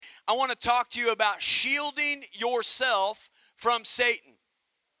I want to talk to you about shielding yourself from Satan.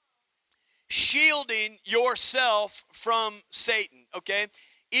 Shielding yourself from Satan, okay?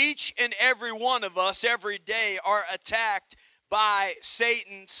 Each and every one of us every day are attacked by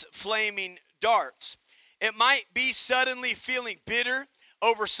Satan's flaming darts. It might be suddenly feeling bitter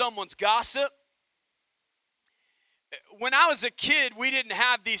over someone's gossip. When I was a kid, we didn't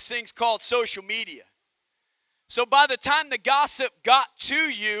have these things called social media. So by the time the gossip got to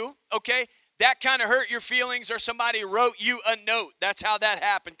you, okay, that kind of hurt your feelings, or somebody wrote you a note. That's how that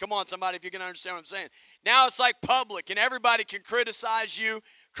happened. Come on, somebody, if you can understand what I'm saying. Now it's like public, and everybody can criticize you,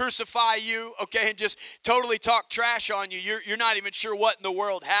 crucify you, okay, and just totally talk trash on you. You're not even sure what in the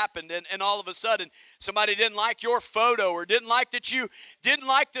world happened, and all of a sudden somebody didn't like your photo, or didn't like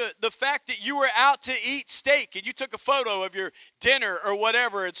the fact that you were out to eat steak and you took a photo of your dinner or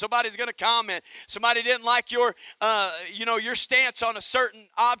whatever, and somebody's going to comment. Somebody didn't like your your stance on a certain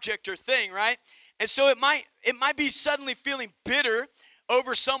object or thing, right? And so it might be suddenly feeling bitter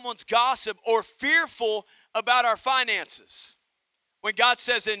over someone's gossip, or fearful about our finances. When God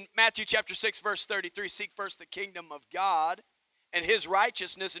says in Matthew chapter 6, verse 33, seek first the kingdom of God and his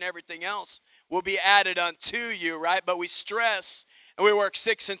righteousness, and everything else will be added unto you, right? But we stress and we work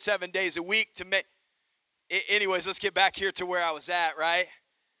 6 and 7 days a week to make. Anyways, let's get back here to where I was at, right?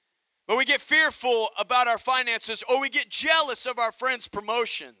 But we get fearful about our finances, or we get jealous of our friends'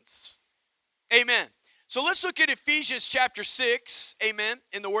 promotions. Amen. So let's look at Ephesians chapter 6, amen,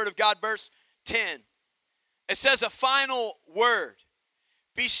 in the Word of God, verse 10. It says a final word.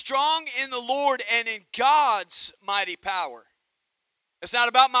 Be strong in the Lord and in God's mighty power. It's not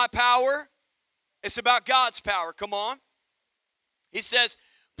about my power. It's about God's power. Come on. He says,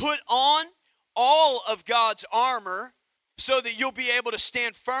 put on all of God's armor so that you'll be able to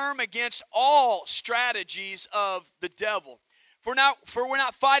stand firm against all strategies of the devil. For we're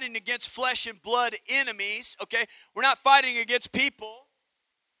not fighting against flesh and blood enemies, okay? We're not fighting against people.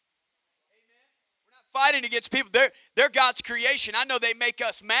 Fighting against people. They're God's creation. I know they make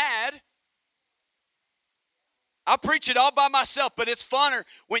us mad. I'll preach it all by myself, but it's funner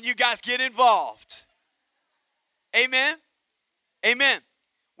when you guys get involved. Amen? Amen.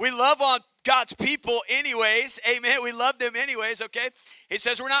 We love on God's people anyways. Amen. We love them anyways, okay? It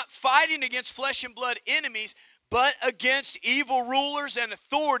says we're not fighting against flesh and blood enemies, but against evil rulers and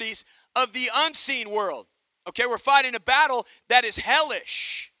authorities of the unseen world. Okay, we're fighting a battle that is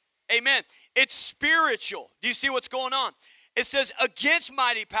hellish. Amen. It's spiritual. Do you see what's going on? It says against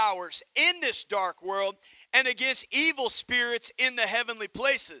mighty powers in this dark world and against evil spirits in the heavenly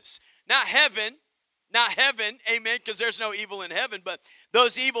places. Not heaven, amen, because there's no evil in heaven, but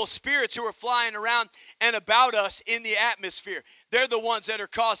those evil spirits who are flying around and about us in the atmosphere. They're the ones that are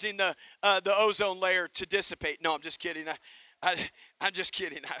causing the ozone layer to dissipate. No, I'm just kidding. I'm just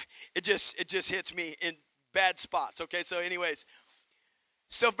kidding. It just hits me in bad spots. Okay, so anyways.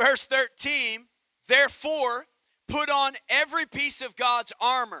 So verse 13, therefore, put on every piece of God's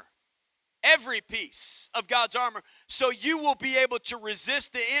armor. Every piece of God's armor. So you will be able to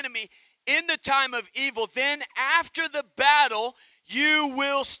resist the enemy in the time of evil. Then after the battle, you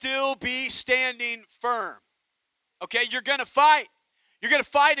will still be standing firm. Okay, you're going to fight. You're going to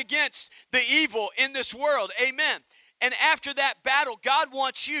fight against the evil in this world. Amen. And after that battle, God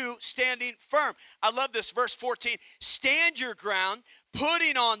wants you standing firm. I love this, verse 14. Stand your ground,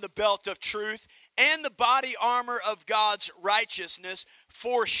 putting on the belt of truth and the body armor of God's righteousness.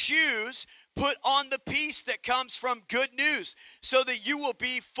 For shoes, put on the peace that comes from good news, so that you will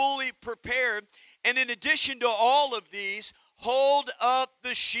be fully prepared. And in addition to all of these, hold up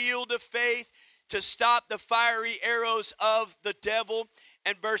the shield of faith to stop the fiery arrows of the devil.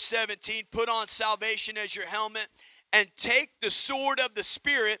 And verse 17, put on salvation as your helmet, and take the sword of the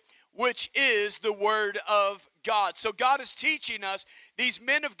Spirit, which is the word of God. So God is teaching us, these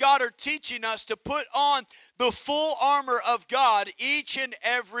men of God are teaching us to put on the full armor of God each and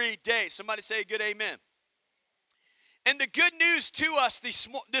every day. Somebody say a good amen. And the good news to us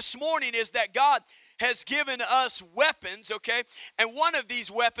this morning is that God has given us weapons, okay? And one of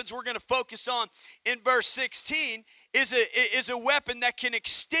these weapons we're going to focus on in verse 16 is a weapon that can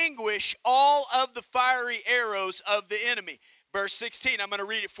extinguish all of the fiery arrows of the enemy. Verse 16, I'm going to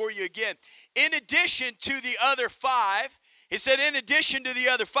read it for you again. In addition to the other five, he said, in addition to the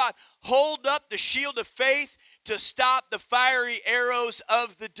other five, hold up the shield of faith to stop the fiery arrows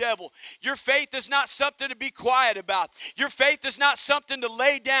of the devil. Your faith is not something to be quiet about. Your faith is not something to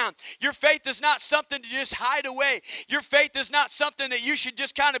lay down. Your faith is not something to just hide away. Your faith is not something that you should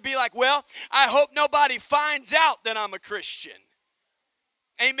just kind of be like, well, I hope nobody finds out that I'm a Christian.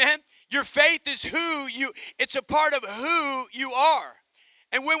 Amen. Your faith is it's a part of who you are.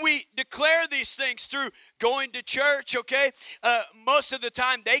 And when we declare these things through going to church, okay, most of the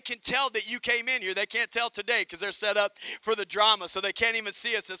time they can tell that you came in here. They can't tell today because they're set up for the drama, so they can't even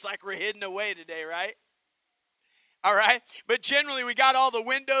see us. It's like we're hidden away today, right? All right, but generally we got all the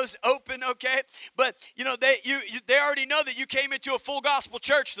windows open, okay? But they already know that you came into a full gospel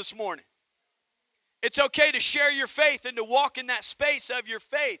church this morning. It's okay to share your faith and to walk in that space of your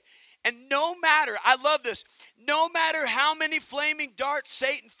faith. And no matter, I love this, no matter how many flaming darts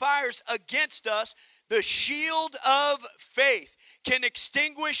Satan fires against us, the shield of faith can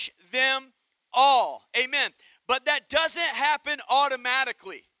extinguish them all. Amen. But that doesn't happen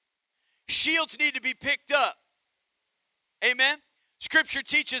automatically. Shields need to be picked up. Amen. Scripture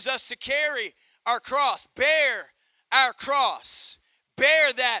teaches us to carry our cross, bear our cross,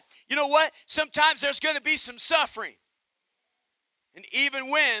 bear that. You know what? Sometimes there's going to be some suffering. And even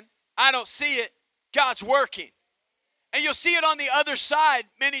when I don't see it, God's working. And you'll see it on the other side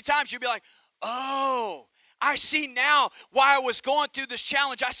many times. You'll be like, oh, I see now why I was going through this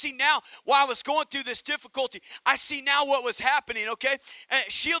challenge. I see now why I was going through this difficulty. I see now what was happening, okay? And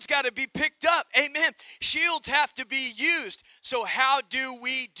shields got to be picked up, amen. Shields have to be used. So how do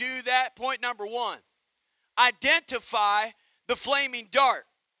we do that? Point number one, identify the flaming dart.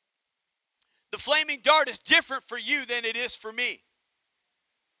 The flaming dart is different for you than it is for me.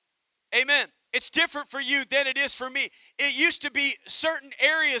 Amen. It's different for you than it is for me. It used to be certain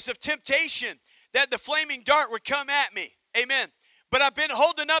areas of temptation that the flaming dart would come at me. Amen. But I've been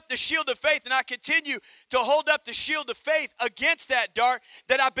holding up the shield of faith, and I continue to hold up the shield of faith against that dart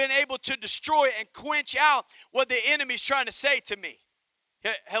that I've been able to destroy and quench out what the enemy's trying to say to me.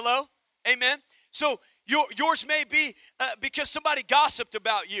 Hello? Amen. So yours may be because somebody gossiped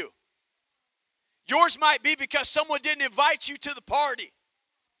about you. Yours might be because someone didn't invite you to the party.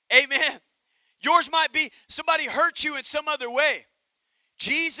 Amen. Yours might be somebody hurt you in some other way.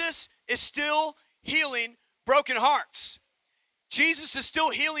 Jesus is still healing broken hearts. Jesus is still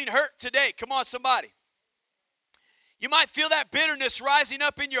healing hurt today. Come on, somebody. You might feel that bitterness rising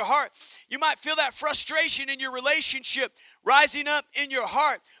up in your heart. You might feel that frustration in your relationship rising up in your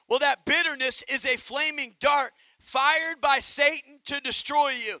heart. Well, that bitterness is a flaming dart fired by Satan to destroy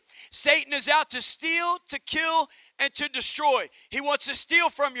you. Satan is out to steal, to kill, and to destroy. He wants to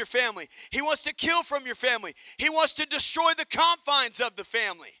steal from your family. He wants to kill from your family. He wants to destroy the confines of the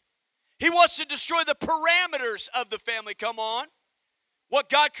family. He wants to destroy the parameters of the family. Come on. What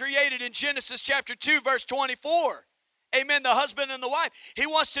God created in Genesis chapter 2, verse 24. Amen, the husband and the wife. He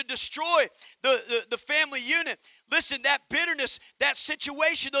wants to destroy the family unit. Listen, that bitterness, that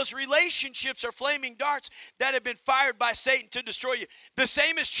situation, those relationships are flaming darts that have been fired by Satan to destroy you. The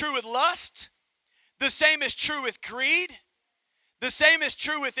same is true with lust. The same is true with greed. The same is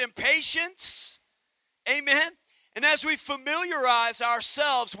true with impatience. Amen. And as we familiarize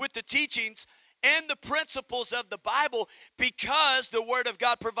ourselves with the teachings and the principles of the Bible, because the Word of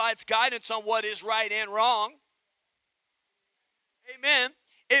God provides guidance on what is right and wrong, amen,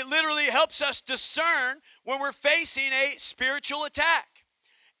 it literally helps us discern when we're facing a spiritual attack.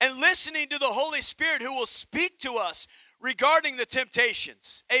 And listening to the Holy Spirit who will speak to us regarding the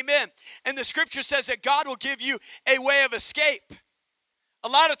temptations. Amen. And the scripture says that God will give you a way of escape. A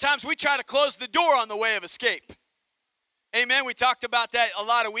lot of times we try to close the door on the way of escape. Amen. We talked about that a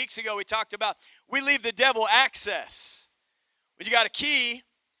lot of weeks ago. We talked about we leave the devil access. When you got a key,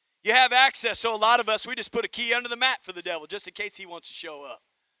 you have access. So a lot of us, we just put a key under the mat for the devil just in case he wants to show up.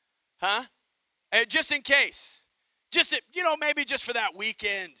 Huh? And just in case. Just, maybe just for that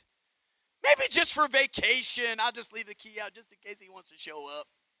weekend. Maybe just for vacation. I'll just leave the key out just in case he wants to show up.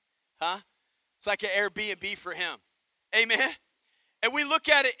 Huh? It's like an Airbnb for him. Amen? And we look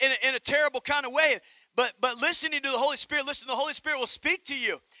at it in a terrible kind of way. But listening to the Holy Spirit, the Holy Spirit will speak to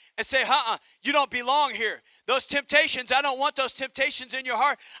you and say, you don't belong here. Those temptations, I don't want those temptations in your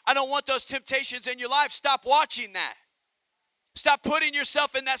heart. I don't want those temptations in your life. Stop watching that. Stop putting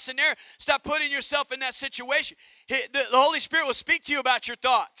yourself in that scenario. Stop putting yourself in that situation. The Holy Spirit will speak to you about your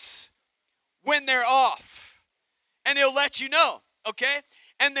thoughts when they're off. And He'll let you know, okay?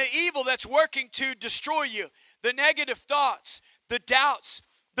 And the evil that's working to destroy you, the negative thoughts, the doubts,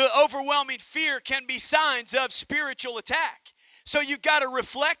 the overwhelming fear can be signs of spiritual attack. So you've got to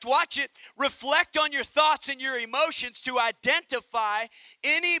reflect, watch it, reflect on your thoughts and your emotions to identify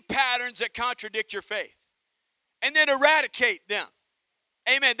any patterns that contradict your faith. And then eradicate them.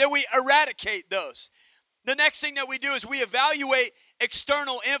 Amen. Then we eradicate those. The next thing that we do is we evaluate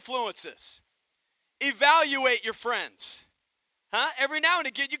external influences. Evaluate your friends. Every now and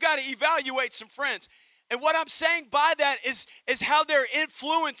again, you got to evaluate some friends. And what I'm saying by that is how they're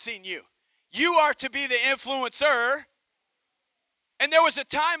influencing you. You are to be the influencer. And there was a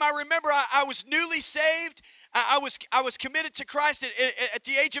time I remember I was newly saved. I was committed to Christ at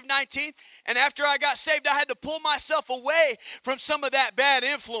the age of 19. And after I got saved, I had to pull myself away from some of that bad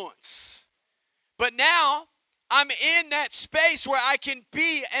influence. But now I'm in that space where I can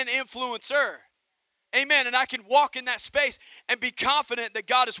be an influencer. Amen. And I can walk in that space and be confident that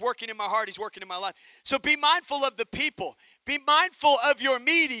God is working in my heart. He's working in my life. So be mindful of the people. Be mindful of your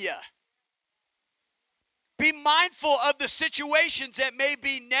media. Be mindful of the situations that may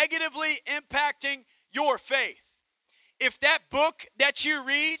be negatively impacting your faith. If that book that you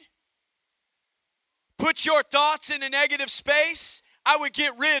read puts your thoughts in a negative space, I would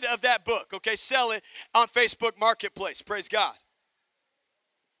get rid of that book. Okay, sell it on Facebook Marketplace. Praise God.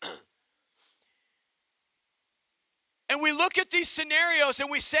 And we look at these scenarios and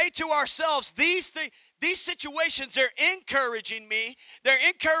we say to ourselves, these situations, they're encouraging me. They're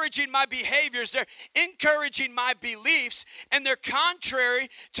encouraging my behaviors. They're encouraging my beliefs. And they're contrary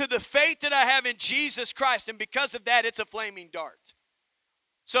to the faith that I have in Jesus Christ. And because of that, it's a flaming dart.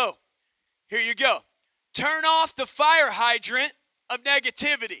 So, here you go. Turn off the fire hydrant of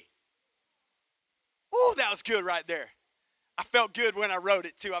negativity. Ooh, that was good right there. I felt good when I wrote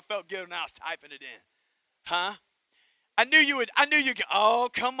it too. I felt good when I was typing it in. Huh? I knew you. Oh,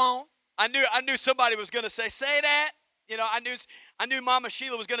 come on. I knew somebody was going to say that. You know, I knew Mama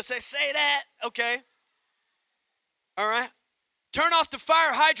Sheila was going to say that. Okay. All right. Turn off the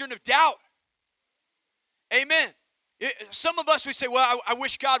fire hydrant of doubt. Amen. Some of us, we say, well, I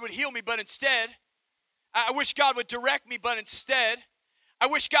wish God would heal me, but instead, I wish God would direct me, but instead, I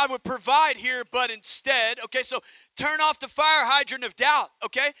wish God would provide here, but instead, okay, so turn off the fire hydrant of doubt,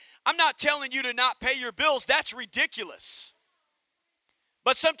 okay? I'm not telling you to not pay your bills. That's ridiculous.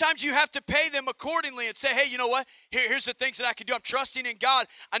 But sometimes you have to pay them accordingly and say, hey, you know what? Here's the things that I can do. I'm trusting in God.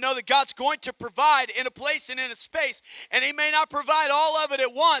 I know that God's going to provide in a place and in a space. And he may not provide all of it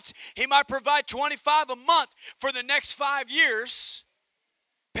at once. He might provide $25 a month for the next 5 years.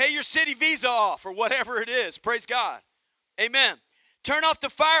 Pay your city visa off or whatever it is. Praise God. Amen. Turn off the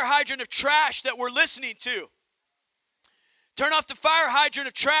fire hydrant of trash that we're listening to. Turn off the fire hydrant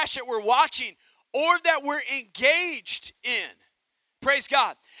of trash that we're watching or that we're engaged in. Praise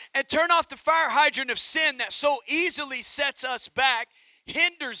God. And turn off the fire hydrant of sin that so easily sets us back,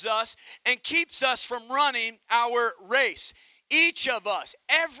 hinders us, and keeps us from running our race. Each of us,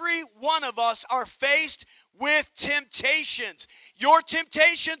 every one of us are faced with temptations. Your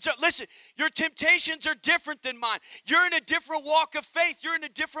temptations are different than mine. You're in a different walk of faith. You're in a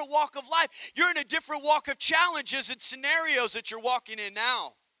different walk of life. You're in a different walk of challenges and scenarios that you're walking in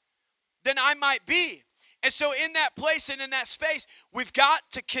now than I might be. And so in that place and in that space, we've got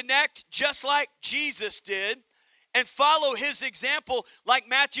to connect just like Jesus did and follow his example like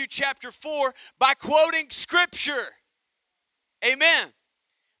Matthew chapter 4 by quoting Scripture. Amen.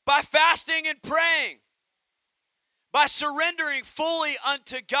 By fasting and praying. By surrendering fully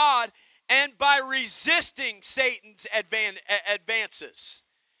unto God and by resisting Satan's advances.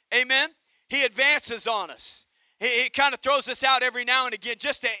 Amen? He advances on us. He kind of throws us out every now and again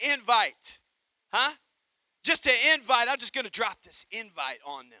just to invite. Huh? Just to invite. I'm just going to drop this invite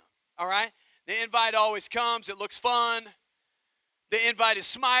on them. All right? The invite always comes. It looks fun. The invite is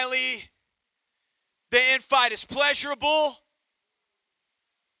smiley. The invite is pleasurable.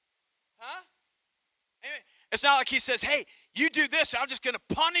 Huh? Amen. It's not like he says, hey, you do this, I'm just going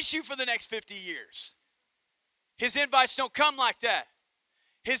to punish you for the next 50 years. His invites don't come like that.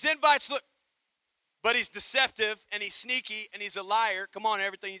 His invites look, but he's deceptive and he's sneaky and he's a liar. Come on,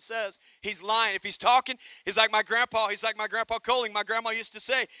 everything he says, he's lying. If he's talking, he's like my grandpa Coling. My grandma used to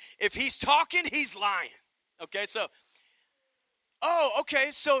say, if he's talking, he's lying. Okay,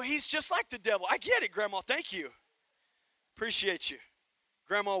 so he's just like the devil. I get it, Grandma, thank you. Appreciate you.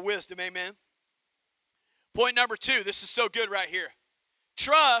 Grandma wisdom, amen. Point number 2, this is so good right here.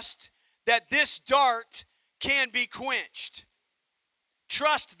 Trust that this dart can be quenched.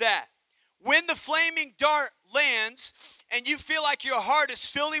 Trust that. When the flaming dart lands and you feel like your heart is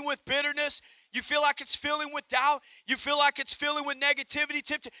filling with bitterness, you feel like it's filling with doubt, you feel like it's filling with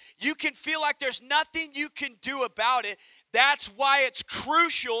negativity, you can feel like there's nothing you can do about it. That's why it's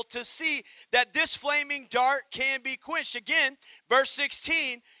crucial to see that this flaming dart can be quenched. Again, verse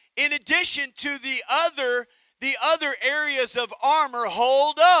 16, in addition to the other areas of armor,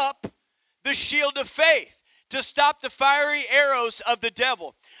 hold up the shield of faith to stop the fiery arrows of the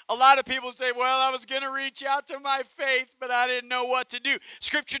devil. A lot of people say, well, I was going to reach out to my faith, but I didn't know what to do.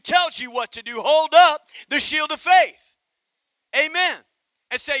 Scripture tells you what to do. Hold up the shield of faith. Amen.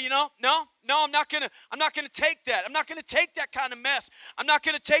 and say, no, I'm not gonna take that. I'm not gonna take that kind of mess. I'm not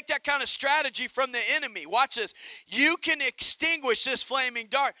gonna take that kind of strategy from the enemy. Watch this. You can extinguish this flaming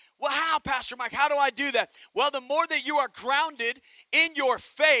dart. Well, how, Pastor Mike? How do I do that? Well, the more that you are grounded in your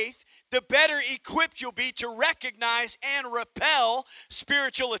faith, the better equipped you'll be to recognize and repel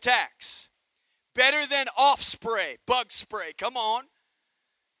spiritual attacks. Better than off spray, bug spray. Come on.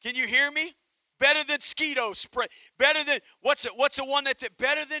 Can you hear me? Better than Skeeto spray. Better than, what's the one that's,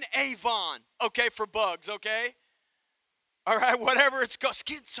 better than Avon, okay, for bugs, okay? All right, whatever it's called.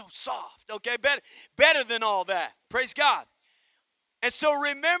 Skin's so soft, okay? Better than all that. Praise God. And so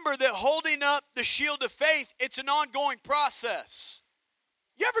remember that holding up the shield of faith, it's an ongoing process.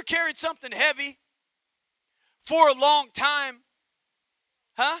 You ever carried something heavy for a long time?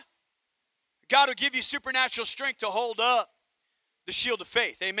 Huh? God will give you supernatural strength to hold up the shield of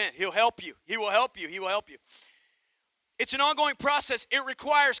faith. Amen. He'll help you. He will help you. He will help you. It's an ongoing process. It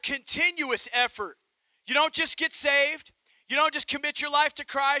requires continuous effort. You don't just get saved. You don't just commit your life to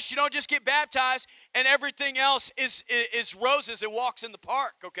Christ. You don't just get baptized and everything else is roses and walks in the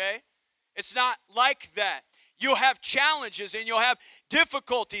park, okay? It's not like that. You'll have challenges and you'll have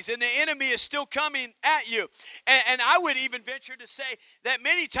difficulties, and the enemy is still coming at you. And I would even venture to say that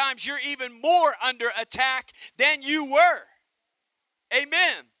many times you're even more under attack than you were.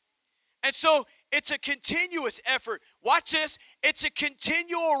 Amen. And so it's a continuous effort. Watch this. It's a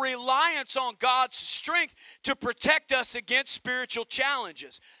continual reliance on God's strength to protect us against spiritual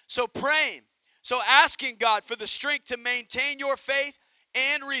challenges. So praying. So asking God for the strength to maintain your faith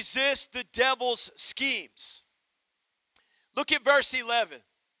and resist the devil's schemes. Look at verse 11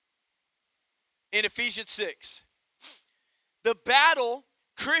 in Ephesians 6. The battle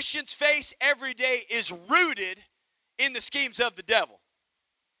Christians face every day is rooted in the schemes of the devil.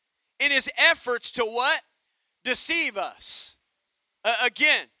 In his efforts to what? Deceive us.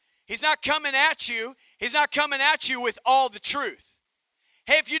 Again, he's not coming at you. He's not coming at you with all the truth.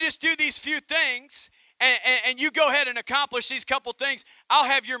 Hey, if you just do these few things and you go ahead and accomplish these couple things, I'll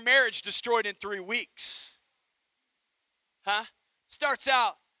have your marriage destroyed in 3 weeks. Huh? Starts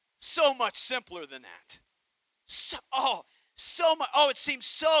out so much simpler than that. So much. Oh, it seems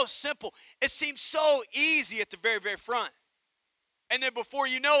so simple. It seems so easy at the very, very front. And then before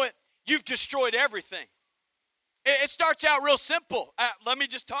you know it, you've destroyed everything. It starts out real simple. Let me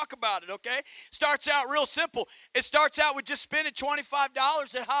just talk about it, okay? Starts out real simple. It starts out with just spending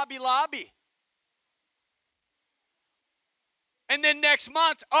 $25 at Hobby Lobby. And then next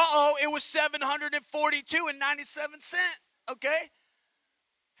month, it was $742.97, okay?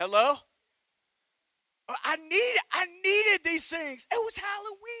 Hello? I needed these things. It was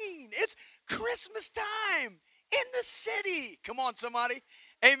Halloween. It's Christmas time in the city. Come on, somebody.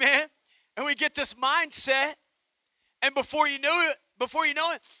 Amen. And we get this mindset, and before you know it,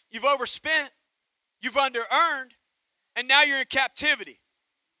 you've overspent, you've under-earned, and now you're in captivity.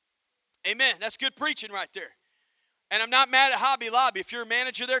 Amen. That's good preaching right there. And I'm not mad at Hobby Lobby. If you're a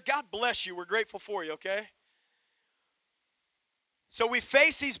manager there, God bless you. We're grateful for you, okay? So we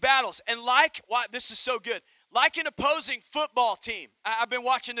face these battles, and this is so good. Like an opposing football team. I've been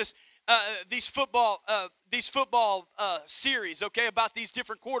watching these football series, okay, about these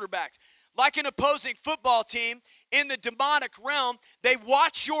different quarterbacks. Like an opposing football team in the demonic realm, they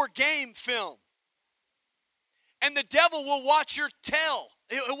watch your game film. And the devil will watch your tell.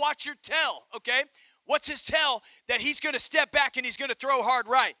 He'll watch your tell, okay? What's his tell? That he's going to step back and he's going to throw hard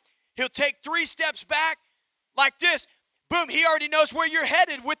right. He'll take 3 steps back like this. Boom, he already knows where you're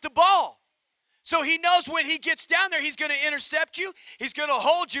headed with the ball. So he knows when he gets down there, he's going to intercept you. He's going to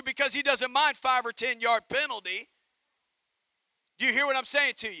hold you because he doesn't mind 5 or 10 yard penalty. Do you hear what I'm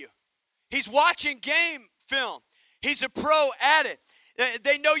saying to you? He's watching game film. He's a pro at it.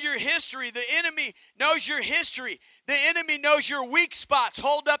 They know your history. The enemy knows your history. The enemy knows your weak spots.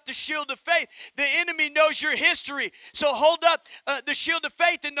 Hold up the shield of faith. The enemy knows your history. So hold up the shield of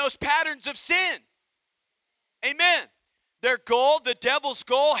faith in those patterns of sin. Amen. Their goal, the devil's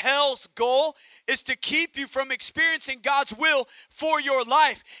goal, hell's goal, is to keep you from experiencing God's will for your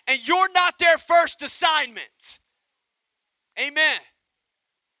life. And you're not their first assignment. Amen.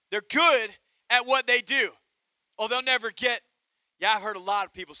 They're good at what they do. Oh, they'll never get. Yeah, I've heard a lot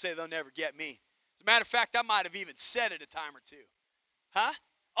of people say they'll never get me. As a matter of fact, I might have even said it a time or two. Huh?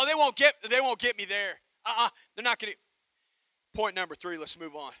 Oh, they won't get me there. They're not going to. Point number 3, let's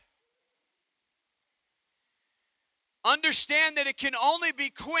move on. Understand that it can only be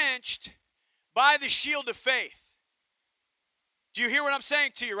quenched by the shield of faith. Do you hear what I'm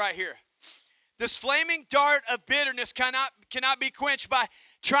saying to you right here? This flaming dart of bitterness cannot be quenched by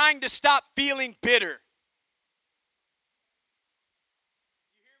trying to stop feeling bitter.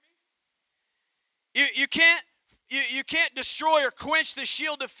 You can't destroy or quench the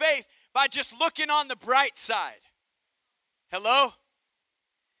shield of faith by just looking on the bright side. Hello?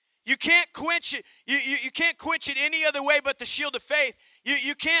 You can't quench it. You can't quench it any other way but the shield of faith.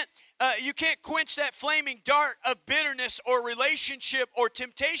 You can't quench that flaming dart of bitterness or relationship or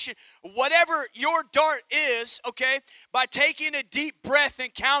temptation, whatever your dart is, okay, by taking a deep breath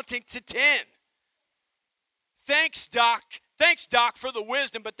and counting to 10. Thanks, Doc. Thanks, Doc, for the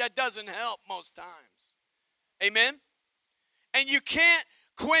wisdom, but that doesn't help most times. Amen? And you can't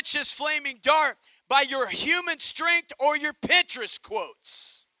quench this flaming dart by your human strength or your Pinterest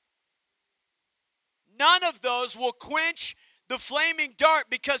quotes. None of those will quench the flaming dart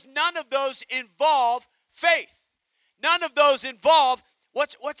because none of those involve faith. None of those involve,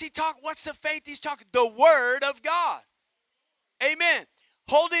 what's he talking? What's the faith he's talking? The Word of God. Amen.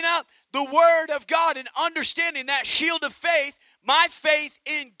 Holding up the Word of God and understanding that shield of faith, my faith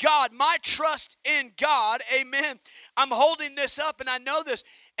in God, my trust in God, amen. I'm holding this up and I know this,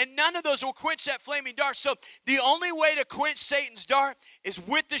 and none of those will quench that flaming dart. So the only way to quench Satan's dart is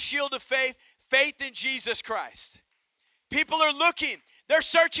with the shield of faith, faith in Jesus Christ. People are looking, they're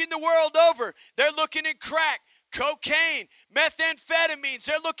searching the world over, they're looking in crack, cocaine, methamphetamines,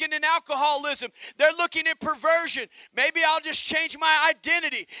 they're looking in alcoholism, they're looking in perversion. Maybe I'll just change my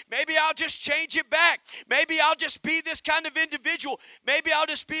identity. Maybe I'll just change it back. Maybe I'll just be this kind of individual. Maybe I'll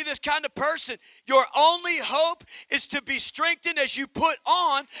just be this kind of person. Your only hope is to be strengthened as you put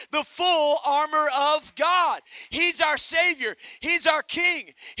on the full armor of God. He's our Savior. He's our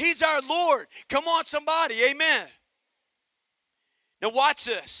King. He's our Lord. Come on, somebody. Amen. Now watch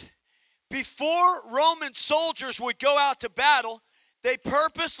this. Before Roman soldiers would go out to battle, they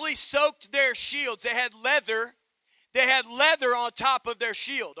purposely soaked their shields. They had leather on top of their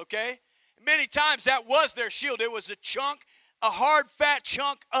shield, okay? Many times that was their shield. It was a hard, fat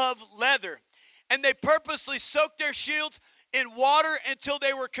chunk of leather. And they purposely soaked their shields in water until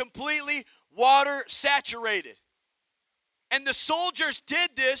they were completely water saturated. And the soldiers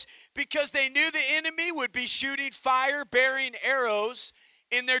did this because they knew the enemy would be shooting fire-bearing arrows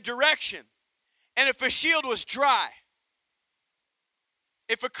in their direction. And if a shield was dry,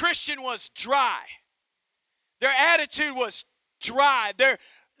 if a Christian was dry, their attitude was dry, the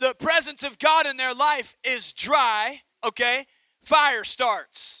presence of God in their life is dry, okay, fire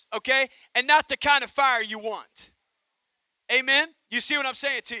starts, okay, and not the kind of fire you want. Amen? You see what I'm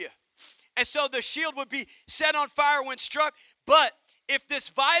saying to you? And so the shield would be set on fire when struck, but if this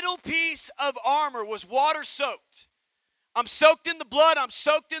vital piece of armor was water soaked, I'm soaked in the blood, I'm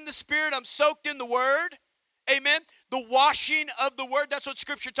soaked in the Spirit, I'm soaked in the Word. Amen. The washing of the Word, that's what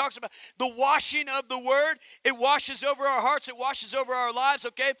Scripture talks about. The washing of the Word, it washes over our hearts, it washes over our lives,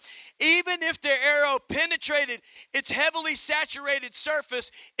 okay? Even if their arrow penetrated its heavily saturated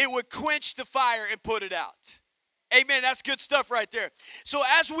surface, it would quench the fire and put it out. Amen. That's good stuff right there. So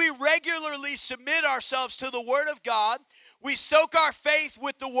as we regularly submit ourselves to the Word of God, we soak our faith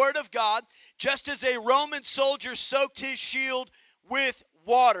with the Word of God, just as a Roman soldier soaked his shield with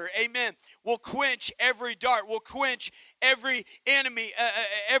water. Amen. We'll quench every dart. We'll quench every enemy,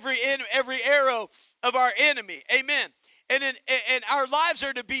 every arrow of our enemy. Amen. And our lives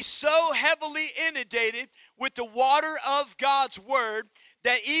are to be so heavily inundated with the water of God's Word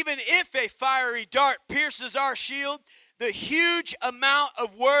that even if a fiery dart pierces our shield, the huge amount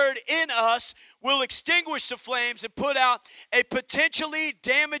of Word in us will extinguish the flames and put out a potentially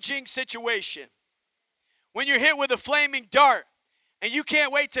damaging situation. When you're hit with a flaming dart and you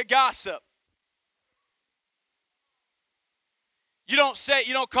can't wait to gossip, you don't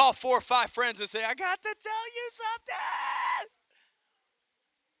call 4 or 5 friends and say, I got to tell you something.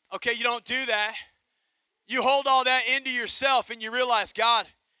 Okay, you don't do that. You hold all that into yourself and you realize, God,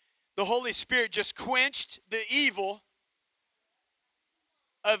 the Holy Spirit just quenched the evil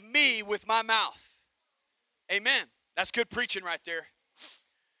of me with my mouth. Amen. That's good preaching right there.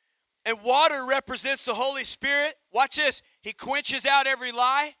 And water represents the Holy Spirit. Watch this. He quenches out every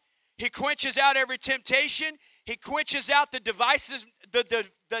lie. He quenches out every temptation. He quenches out the divisiveness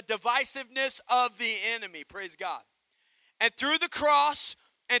of the enemy. Praise God. And through the cross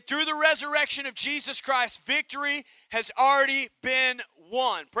and through the resurrection of Jesus Christ, victory has already been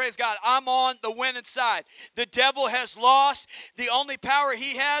won. Praise God. I'm on the winning side. The devil has lost. The only power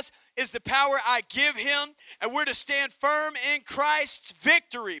he has is the power I give him. And we're to stand firm in Christ's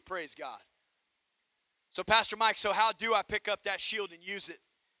victory. Praise God. So Pastor Mike, so how do I pick up that shield and use it?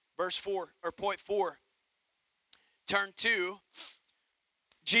 Verse 4, or point 4. Turn to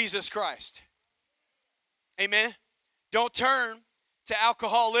Jesus Christ. Amen. Don't turn to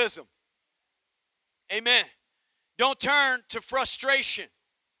alcoholism. Amen. Don't turn to frustration.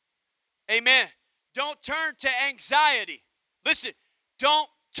 Amen. Don't turn to anxiety. Listen, don't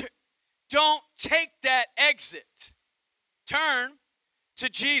take that exit. Turn to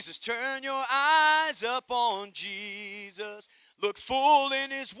Jesus. Turn your eyes up on Jesus. Look full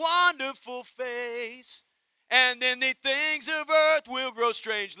in his wonderful face. And then the things of earth will grow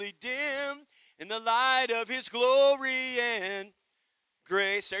strangely dim in the light of his glory and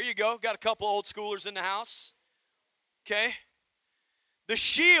grace. There you go. Got a couple old schoolers in the house. Okay. The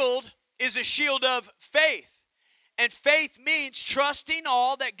shield is a shield of faith. And faith means trusting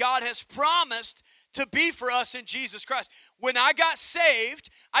all that God has promised to be for us in Jesus Christ. When I got saved,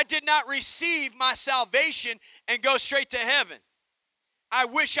 I did not receive my salvation and go straight to heaven. I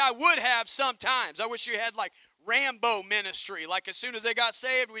wish I would have sometimes. I wish you had like Rambo ministry. Like as soon as they got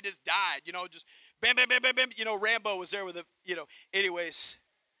saved, we just died. Just bam, bam, bam, bam, bam. Rambo was there with anyways.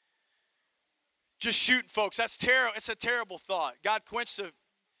 Just shooting folks. That's terrible. It's a terrible thought. God quenched the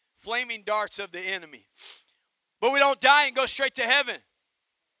flaming darts of the enemy. But we don't die and go straight to heaven.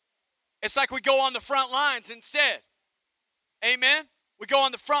 It's like we go on the front lines instead. Amen? We go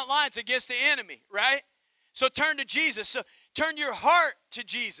on the front lines against the enemy, right? So turn to Jesus. So turn your heart to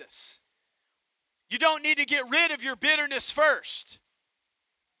Jesus. You don't need to get rid of your bitterness first.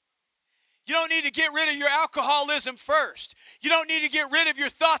 You don't need to get rid of your alcoholism first. You don't need to get rid of your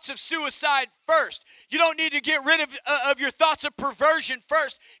thoughts of suicide first. You don't need to get rid of your thoughts of perversion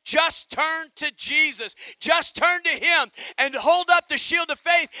first. Just turn to Jesus. Just turn to him and hold up the shield of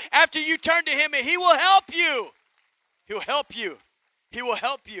faith after you turn to him, and he will help you. He'll help you. He will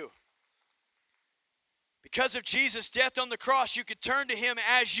help you. Because of Jesus' death on the cross, you can turn to him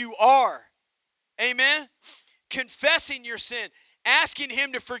as you are. Amen? Confessing your sin. Asking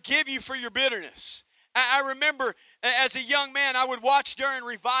him to forgive you for your bitterness. I remember as a young man, I would watch during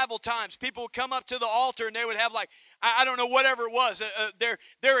revival times. People would come up to the altar and they would have like, I don't know, whatever it was,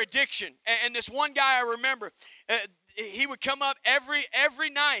 their addiction. And this one guy I remember, he would come up every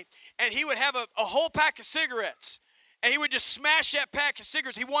night and he would have a whole pack of cigarettes. And he would just smash that pack of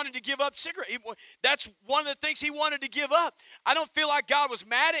cigarettes. He wanted to give up cigarettes. That's one of the things he wanted to give up. I don't feel like God was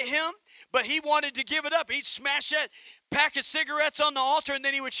mad at him, but he wanted to give it up. He'd smash that pack of cigarettes on the altar, and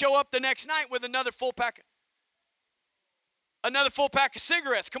then he would show up the next night with another full pack of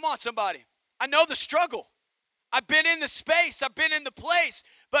cigarettes. Come on, somebody. I know the struggle. I've been in the space. I've been in the place.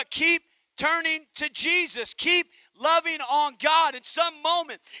 But keep turning to Jesus. Keep loving on God. In some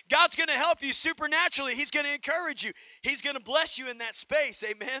moment, God's going to help you supernaturally. He's going to encourage you. He's going to bless you in that space.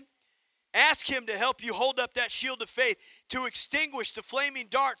 Amen. Ask him to help you hold up that shield of faith to extinguish the flaming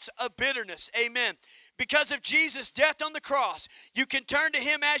darts of bitterness. Amen. Because of Jesus' death on the cross, you can turn to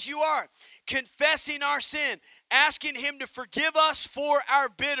him as you are, confessing our sin, asking him to forgive us for our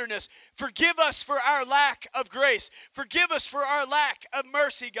bitterness, forgive us for our lack of grace, forgive us for our lack of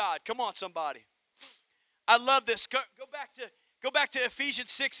mercy, God. Come on, somebody. I love this. Go back to Ephesians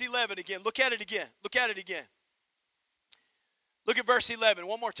 6:11 again. Look at it again. Look at it again. Look at verse 11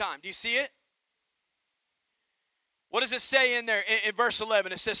 one more time. Do you see it? What does it say in there in verse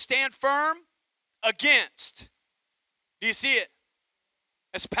 11? It says, stand firm against. Do you see it?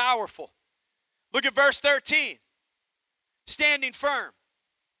 It's powerful. Look at verse 13. Standing firm.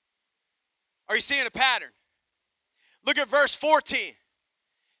 Are you seeing a pattern? Look at verse 14.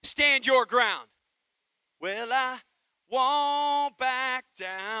 Stand your ground. Well, I won't back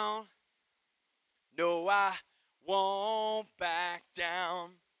down. No, I won't back down.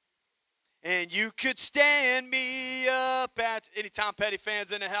 And you could stand me up at, any Tom Petty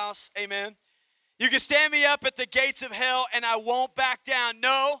fans in the house? Amen. You can stand me up at the gates of hell and I won't back down.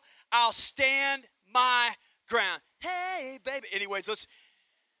 No, I'll stand my ground. Hey, baby. Anyways,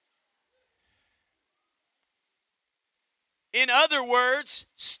 in other words,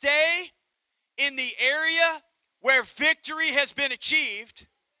 stay in the area where victory has been achieved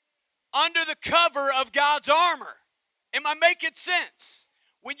under the cover of God's armor. Am I making sense?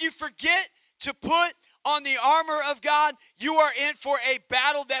 When you forget to put on the armor of God, you are in for a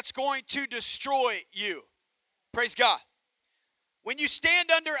battle that's going to destroy you. Praise God. When you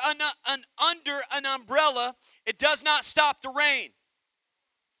stand under an umbrella, it does not stop the rain,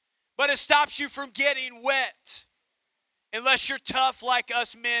 but it stops you from getting wet. Unless you're tough like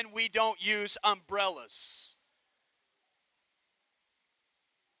us men, we don't use umbrellas.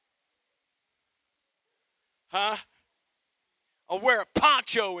 Huh? I'll wear a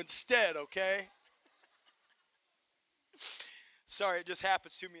poncho instead, okay? Sorry, it just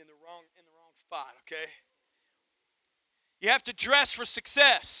happens to me in the wrong spot, okay? You have to dress for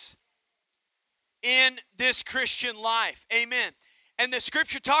success in this Christian life. Amen. And the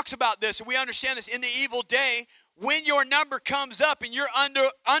scripture talks about this, and we understand this. In the evil day, when your number comes up and you're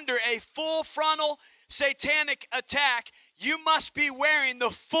under a full frontal satanic attack, you must be wearing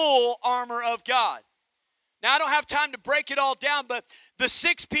the full armor of God. Now, I don't have time to break it all down, but the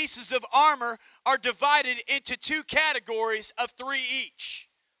 6 pieces of armor are divided into 2 categories of 3 each.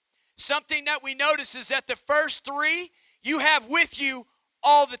 Something that we notice is that the first 3 you have with you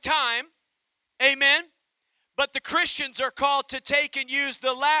all the time. Amen. But the Christians are called to take and use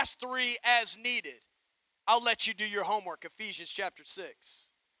the last 3 as needed. I'll let you do your homework, Ephesians chapter 6.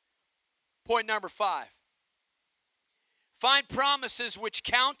 Point number 5. Find promises which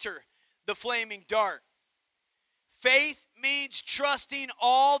counter the flaming dart. Faith means trusting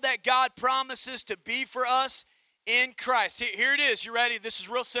all that God promises to be for us in Christ. Here it is. You ready? This is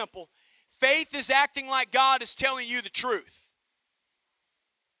real simple. Faith is acting like God is telling you the truth.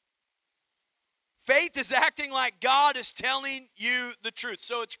 Faith is acting like God is telling you the truth.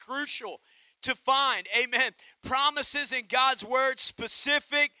 So it's crucial to find, amen, promises in God's word,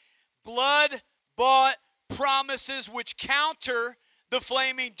 specific, blood-bought promises which counter the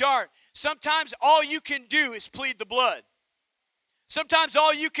flaming dart. Sometimes all you can do is plead the blood. Sometimes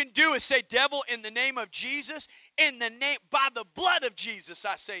all you can do is say, devil, in the name of Jesus, by the blood of Jesus,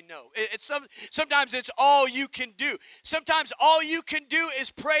 I say no. Sometimes it's all you can do. Sometimes all you can do is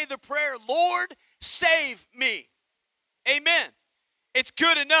pray the prayer, Lord, save me. Amen. It's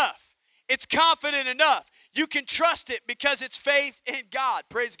good enough. It's confident enough. You can trust it because it's faith in God.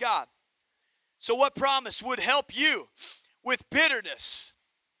 Praise God. So what promise would help you with bitterness?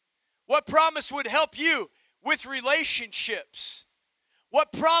 What promise would help you with relationships?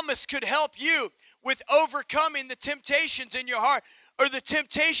 What promise could help you with overcoming the temptations in your heart or the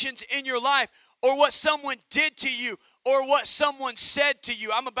temptations in your life or what someone did to you or what someone said to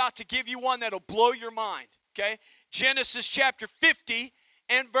you? I'm about to give you one that'll blow your mind, okay? Genesis chapter 50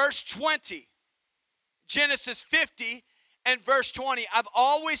 and verse 20. Genesis 50 and verse 20. I've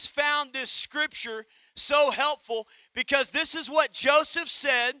always found this scripture so helpful because this is what Joseph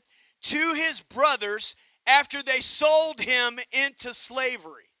said to his brothers after they sold him into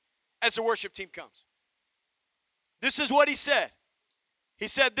slavery. As the worship team comes. This is what he said. He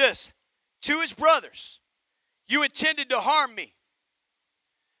said this to his brothers. You intended to harm me,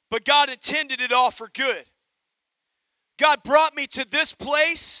 but God intended it all for good. God brought me to this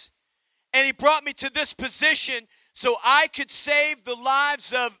place, and he brought me to this position so I could save the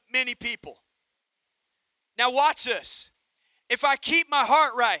lives of many people. Now watch this. If I keep my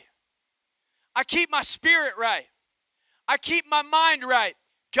heart right, I keep my spirit right, I keep my mind right,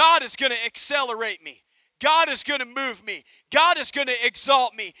 God is going to accelerate me. God is going to move me. God is going to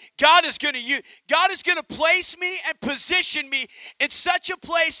exalt me. God is going to place me and position me in such a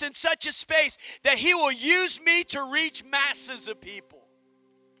place, in such a space that he will use me to reach masses of people.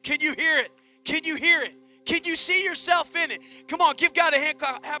 Can you hear it? Can you hear it? Can you see yourself in it? Come on, give God a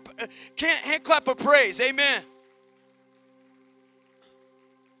hand clap of praise. Amen.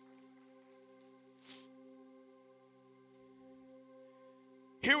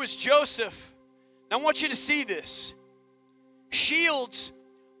 Here was Joseph. Now I want you to see this. Shields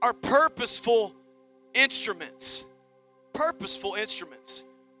are purposeful instruments. Purposeful instruments.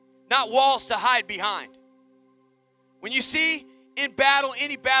 Not walls to hide behind. When you see in battle,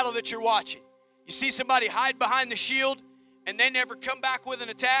 any battle that you're watching, you see somebody hide behind the shield and they never come back with an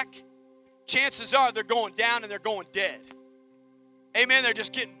attack, chances are they're going down and they're going dead. Amen. They're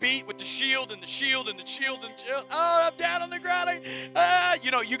just getting beat with the shield and the shield and the shield and the shield. Oh, I'm down on the ground.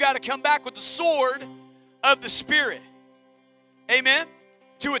 You got to come back with the sword of the Spirit. Amen.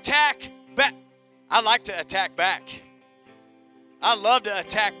 To attack back. I like to attack back. I love to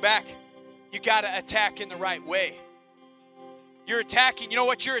attack back. You got to attack in the right way. You're attacking. You know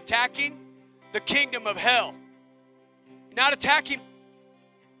what you're attacking? The kingdom of hell. You're not attacking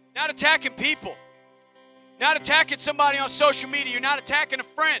people. Not attacking somebody on social media. You're not attacking a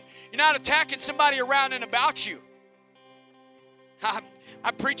friend. You're not attacking somebody around and about you.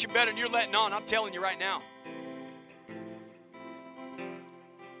 I'm preaching better than you're letting on. I'm telling you right now.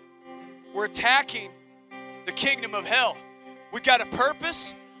 We're attacking the kingdom of hell. We've got a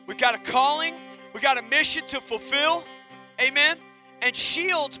purpose. We've got a calling. We've got a mission to fulfill. Amen. And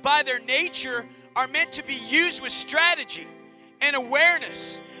shields, by their nature, are meant to be used with strategy and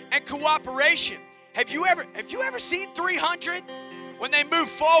awareness and cooperation. Have you ever seen 300 when they move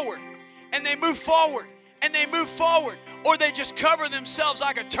forward and they move forward and they move forward, or they just cover themselves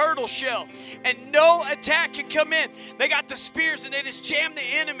like a turtle shell and no attack can come in? They got the spears and they just jam the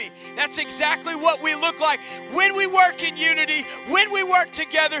enemy. That's exactly what we look like when we work in unity, when we work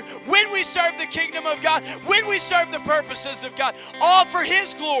together, when we serve the kingdom of God, when we serve the purposes of God, all for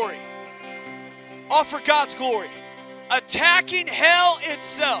his glory. all for God's glory. Attacking hell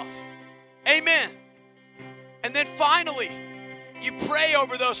itself. Amen. And then finally, you pray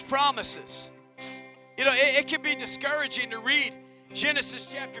over those promises. You know, it can be discouraging to read Genesis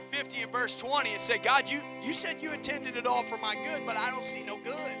chapter 50 and verse 20 and say, God, you said you intended it all for my good, but I don't see no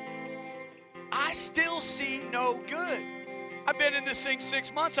good. I still see no good. I've been in this thing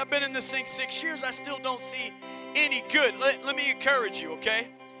 6 months. I've been in this thing 6 years. I still don't see any good. Let me encourage you, okay?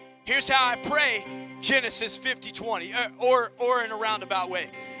 Here's how I pray Genesis 50:20, or in a roundabout way.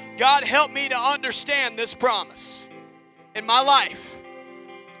 God, help me to understand this promise in my life.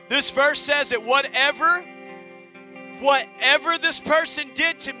 This verse says that whatever this person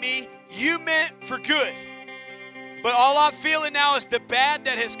did to me, you meant for good. But all I'm feeling now is the bad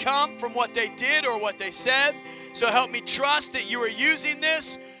that has come from what they did or what they said. So help me trust that you are using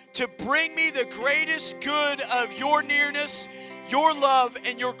this to bring me the greatest good of your nearness, your love,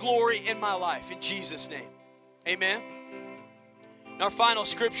 and your glory in my life. In Jesus' name, amen. And our final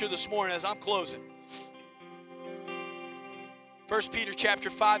scripture this morning as I'm closing. 1 Peter chapter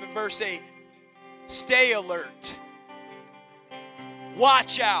 5 and verse 8. Stay alert.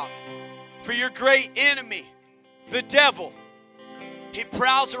 Watch out for your great enemy, the devil. He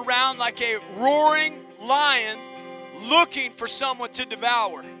prowls around like a roaring lion looking for someone to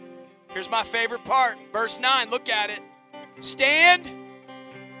devour. Here's my favorite part. Verse 9, look at it. Stand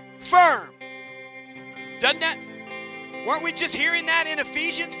firm. Doesn't that? Weren't we just hearing that in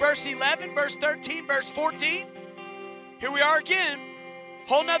Ephesians, verse 11, verse 13, verse 14? Here we are again.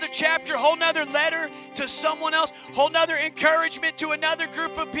 Whole nother chapter, whole nother letter to someone else, whole nother encouragement to another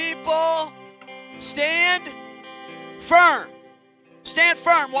group of people. Stand firm. Stand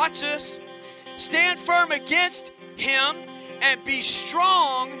firm. Watch this. Stand firm against him and be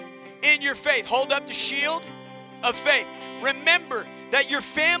strong in your faith. Hold up the shield of faith. Remember that your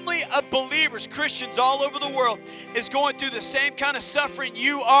family of believers, Christians all over the world, is going through the same kind of suffering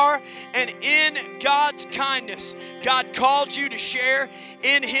you are. And in God's kindness, God called you to share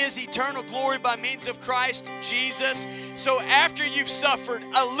in his eternal glory by means of Christ Jesus. So after you've suffered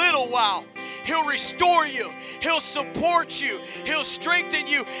a little while, he'll restore you, he'll support you, he'll strengthen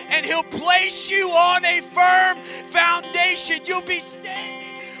you, and he'll place you on a firm foundation. You'll be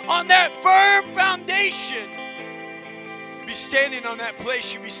standing on that firm foundation. Be standing on that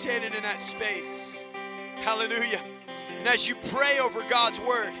place. You'll be standing in that space. Hallelujah. And as you pray over God's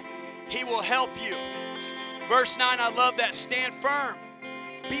word, he will help you. Verse 9, I love that. Stand firm.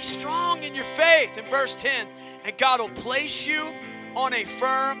 Be strong in your faith. In verse 10, and God will place you on a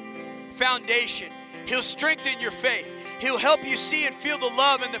firm foundation. He'll strengthen your faith. He'll help you see and feel the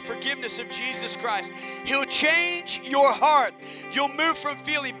love and the forgiveness of Jesus Christ. He'll change your heart. You'll move from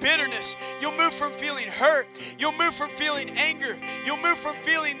feeling bitterness. You'll move from feeling hurt. You'll move from feeling anger. You'll move from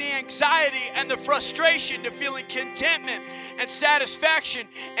feeling the anxiety and the frustration to feeling contentment and satisfaction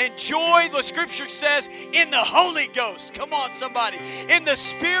and joy. The scripture says in the Holy Ghost. Come on, somebody. In the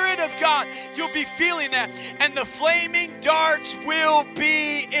Spirit of God, you'll be feeling that. And the flaming darts will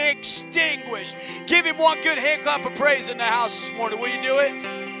be extinguished. Give him one good hand clap of praise in the house this morning. Will you do it?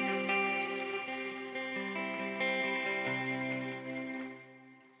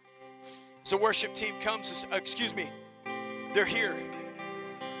 So worship team comes, they're here.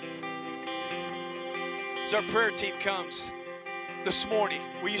 As our prayer team comes this morning,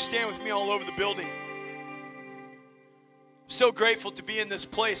 will you stand with me all over the building? I'm so grateful to be in this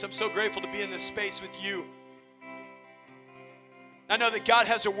place. I'm so grateful to be in this space with you. I know that God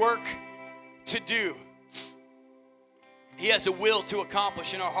has a work to do. He has a will to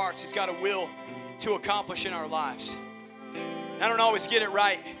accomplish in our hearts. He's got a will to accomplish in our lives. I don't always get it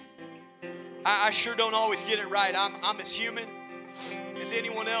right. I sure don't always get it right. I'm as human as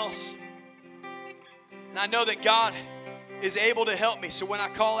anyone else. And I know that God is able to help me. So when I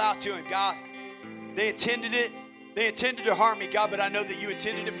call out to him, God, they intended to harm me, God, but I know that you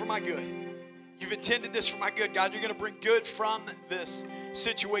intended it for my good. You've intended this for my good, God. You're going to bring good from this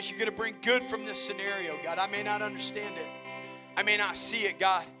situation. You're going to bring good from this scenario, God. I may not understand it. I may not see it,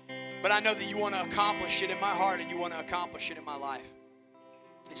 God, but I know that you want to accomplish it in my heart and you want to accomplish it in my life.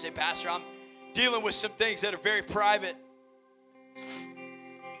 You say, Pastor, I'm dealing with some things that are very private.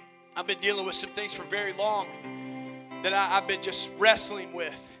 I've been dealing with some things for very long that I've been just wrestling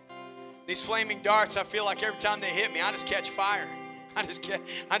with. These flaming darts, I feel like every time they hit me, I just catch fire. I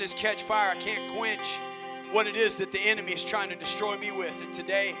just catch fire. I can't quench what it is that the enemy is trying to destroy me with. And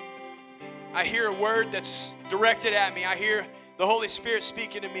today, I hear a word that's directed at me. I hear the Holy Spirit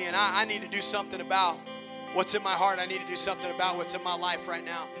speaking to me, and I need to do something about what's in my heart. I need to do something about what's in my life right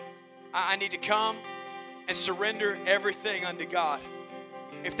now. I need to come and surrender everything unto God.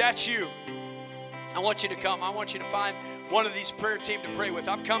 If that's you, I want you to come. I want you to find one of these prayer team to pray with.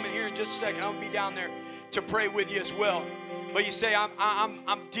 I'm coming here in just a second. I'm going to be down there to pray with you as well. But you say,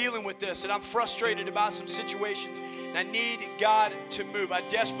 I'm dealing with this, and I'm frustrated about some situations, and I need God to move. I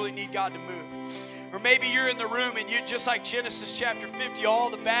desperately need God to move. Or maybe you're in the room, and you, just like Genesis chapter 50, all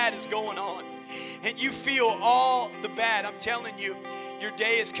the bad is going on, and you feel all the bad. I'm telling you, your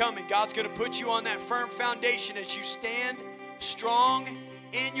day is coming. God's going to put you on that firm foundation as you stand strong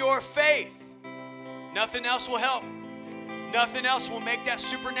in your faith. Nothing else will help. Nothing else will make that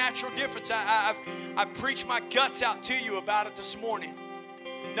supernatural difference. I've preached my guts out to you about it this morning.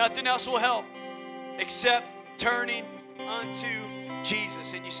 Nothing else will help except turning unto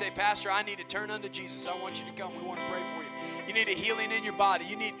Jesus. And you say, Pastor, I need to turn unto Jesus. I want you to come. We want to pray for you. You need a healing in your body.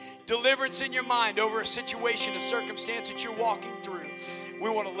 You need deliverance in your mind over a situation, a circumstance that you're walking through. We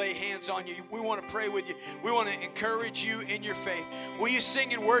want to lay hands on you. We want to pray with you. We want to encourage you in your faith. Will you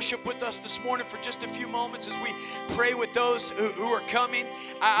sing and worship with us this morning for just a few moments as we pray with those who are coming?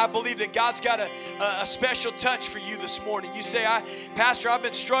 I believe that God's got a special touch for you this morning. You say, Pastor, I've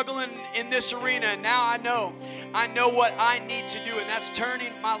been struggling in this arena, and now I know what I need to do, and that's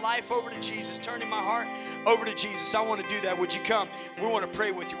turning my life over to Jesus, turning my heart over to Jesus. I want to do that. Would you come? We want to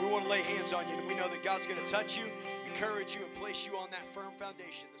pray with you. We want to lay hands on you, and we know that God's going to touch you, encourage you, and place you on that firm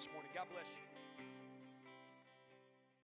foundation this morning. God bless you.